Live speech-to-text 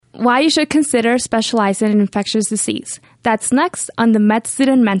why you should consider specializing in infectious disease. That's next on the Med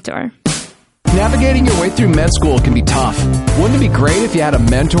Student Mentor. Navigating your way through med school can be tough. Wouldn't it be great if you had a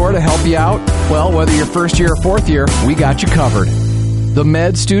mentor to help you out? Well, whether you're first year or fourth year, we got you covered. The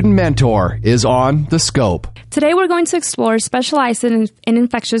Med Student Mentor is on the scope. Today we're going to explore specializing in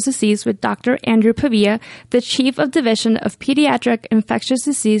infectious disease with Dr. Andrew Pavia, the Chief of Division of Pediatric Infectious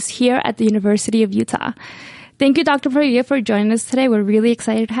Disease here at the University of Utah. Thank you, Dr. Pavia, for joining us today. We're really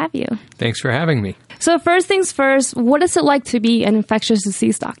excited to have you. Thanks for having me. So first things first, what is it like to be an infectious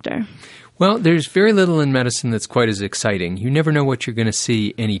disease doctor? Well, there's very little in medicine that's quite as exciting. You never know what you're going to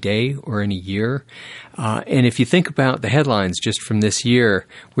see any day or any year. And if you think about the headlines just from this year,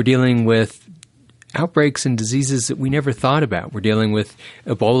 we're dealing with outbreaks and diseases that we never thought about. We're dealing with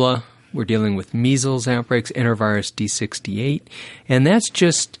Ebola. We're dealing with measles outbreaks, enterovirus D68. And that's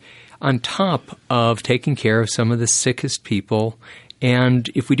just on top of taking care of some of the sickest people. And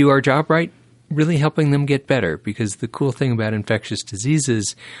if we do our job right, really helping them get better, because the cool thing about infectious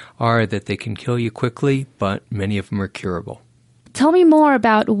diseases are that they can kill you quickly, but many of them are curable. Tell me more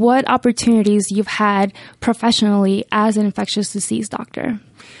about what opportunities you've had professionally as an infectious disease doctor.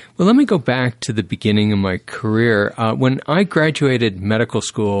 Well, let me go back to the beginning of my career. When I graduated medical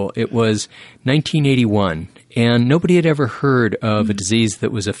school, it was 1981, and nobody had ever heard of a disease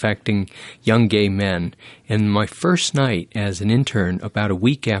that was affecting young gay men. And my first night as an intern, about a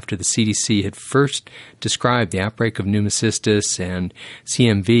week after the CDC had first described the outbreak of pneumocystis and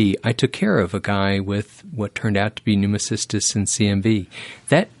CMV, I took care of a guy with what turned out to be pneumocystis and CMV.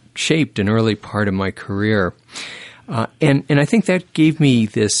 That shaped an early part of my career. And I think that gave me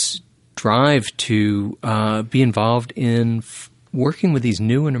this drive to be involved in working with these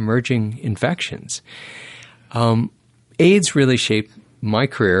new and emerging infections. AIDS really shaped my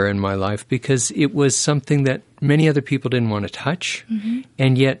career and my life because it was something that many other people didn't want to touch. Mm-hmm.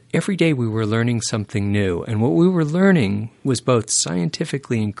 And yet every day we were learning something new. And what we were learning was both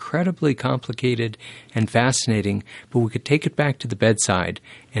scientifically incredibly complicated and fascinating, but we could take it back to the bedside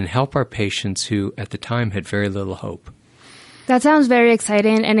and help our patients who at the time had very little hope. That sounds very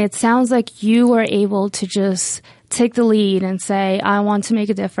exciting. And it sounds like you were able to just take the lead and say, I want to make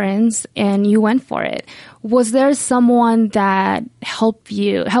a difference, and you went for it. Was there someone that helped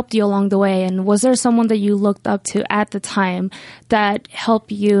you along the way, and was there someone that you looked up to at the time that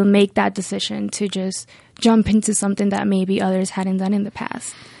helped you make that decision to just jump into something that maybe others hadn't done in the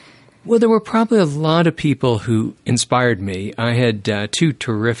past? Well, there were probably a lot of people who inspired me. I had two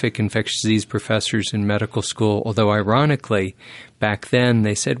terrific infectious disease professors in medical school, although ironically, back then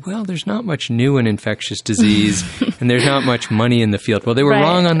they said, well, there's not much new in infectious disease and there's not much money in the field. Well, they were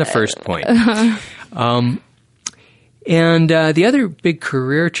wrong on the first point. And the other big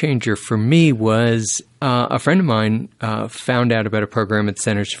career changer for me was a friend of mine found out about a program at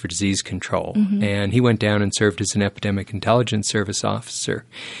Centers for Disease Control, mm-hmm. and he went down and served as an epidemic intelligence service officer,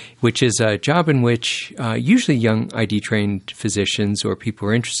 which is a job in which usually young ID-trained physicians or people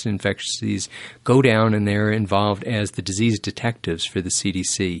who are interested in infectious disease go down and they're involved as the disease detectives for the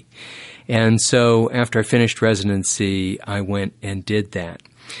CDC. And so after I finished residency, I went and did that.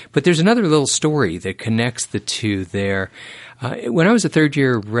 But there's another little story that connects the two there. When I was a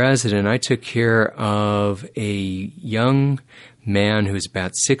third-year resident, I took care of a young man who was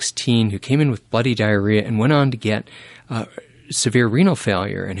about 16 who came in with bloody diarrhea and went on to get severe renal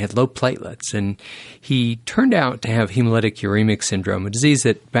failure and had low platelets. And he turned out to have hemolytic uremic syndrome, a disease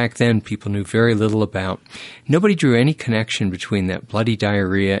that back then people knew very little about. Nobody drew any connection between that bloody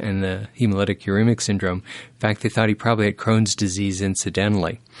diarrhea and the hemolytic uremic syndrome. In fact, they thought he probably had Crohn's disease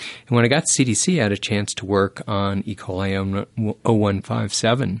incidentally. And when I got to CDC, I had a chance to work on E. coli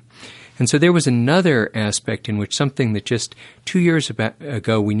 0157. And so there was another aspect in which something that just 2 years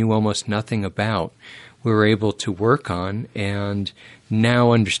ago we knew almost nothing about, we were able to work on and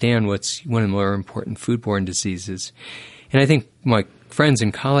now understand what's one of the more important foodborne diseases. And I think my friends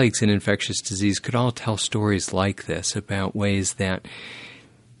and colleagues in infectious disease could all tell stories like this about ways that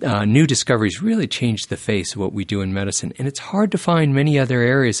new discoveries really change the face of what we do in medicine. And it's hard to find many other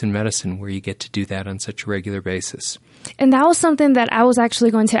areas in medicine where you get to do that on such a regular basis. And that was something that I was actually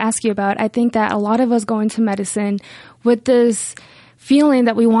going to ask you about. I think that a lot of us go into medicine with this feeling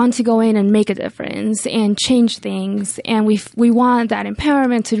that we want to go in and make a difference and change things, and we want that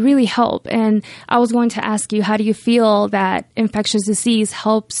empowerment to really help. And I was going to ask you, how do you feel that infectious disease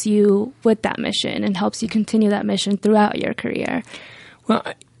helps you with that mission and helps you continue that mission throughout your career? Well,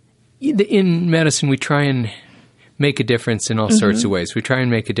 in medicine, we try and make a difference in all mm-hmm. sorts of ways. We try and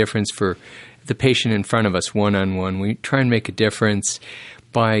make a difference for the patient in front of us one-on-one. We try and make a difference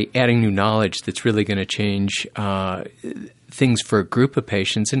by adding new knowledge that's really going to change things for a group of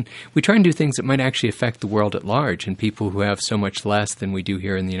patients, and we try and do things that might actually affect the world at large and people who have so much less than we do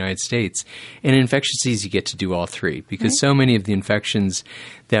here in the United States. And in infectious disease, you get to do all three, because so many of the infections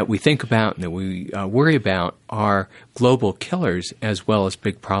that we think about and that we worry about are global killers as well as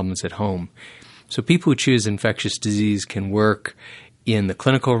big problems at home. So people who choose infectious disease can work in the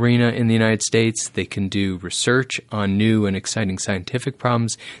clinical arena in the United States. They can do research on new and exciting scientific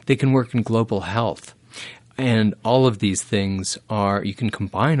problems. They can work in global health. And all of these things you can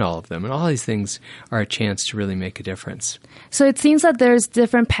combine all of them, and all these things are a chance to really make a difference. So it seems that there's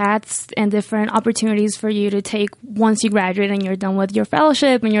different paths and different opportunities for you to take once you graduate and you're done with your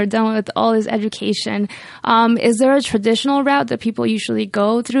fellowship and you're done with all this education. Is there a traditional route that people usually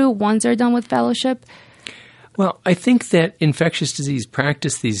go through once they're done with fellowship? Well, I think that infectious disease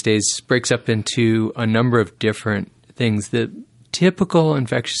practice these days breaks up into a number of different things. The typical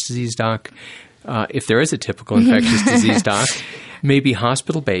infectious disease doc, if there is a typical infectious disease doc, may be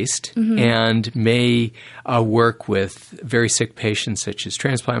hospital-based and may work with very sick patients such as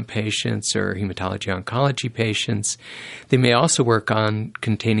transplant patients or hematology-oncology patients. They may also work on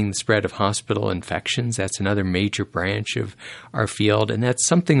containing the spread of hospital infections. That's another major branch of our field, and that's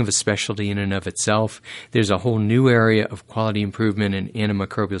something of a specialty in and of itself. There's a whole new area of quality improvement and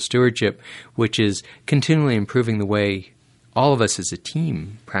antimicrobial stewardship, which is continually improving the way all of us as a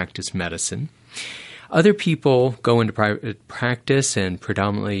team practice medicine. Other people go into private practice and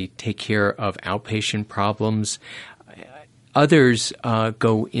predominantly take care of outpatient problems. Others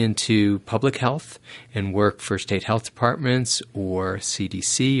go into public health and work for state health departments or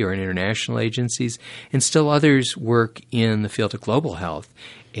CDC or in international agencies. And still others work in the field of global health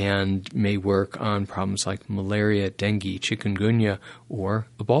and may work on problems like malaria, dengue, chikungunya, or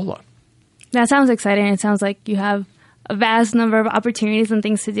Ebola. That sounds exciting. It sounds like you have a vast number of opportunities and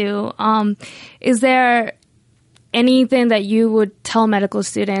things to do. Is there anything that you would tell medical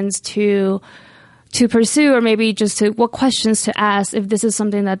students to pursue, or maybe just what questions to ask if this is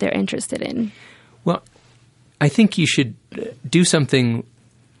something that they're interested in? Well, I think you should do something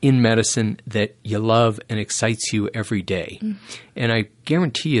in medicine that you love and excites you every day. And I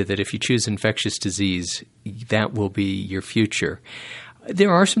guarantee you that if you choose infectious disease, that will be your future.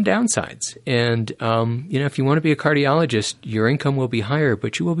 There are some downsides. And, if you want to be a cardiologist, your income will be higher,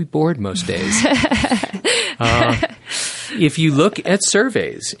 but you will be bored most days. If you look at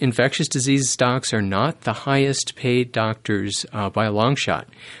surveys, infectious disease docs are not the highest paid doctors by a long shot,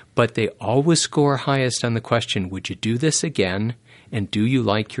 but they always score highest on the question, would you do this again, and do you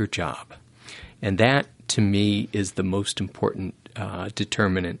like your job? And that, to me, is the most important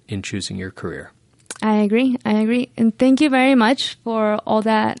determinant in choosing your career. I agree. And thank you very much for all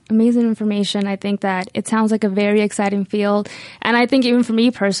that amazing information. I think that it sounds like a very exciting field. And I think even for me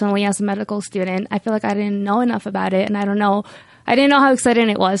personally, as a medical student, I feel like I didn't know enough about it. And I didn't know how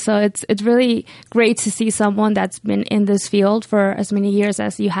exciting it was. So it's really great to see someone that's been in this field for as many years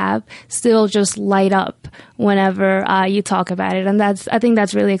as you have still just light up whenever you talk about it. And I think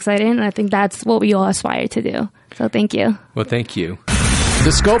that's really exciting. And I think that's what we all aspire to do. So thank you. Well, thank you.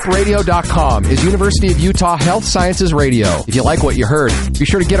 TheScopeRadio.com is University of Utah Health Sciences Radio. If you like what you heard, be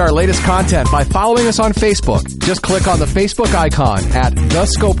sure to get our latest content by following us on Facebook. Just click on the Facebook icon at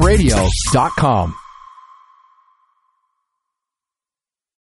TheScopeRadio.com.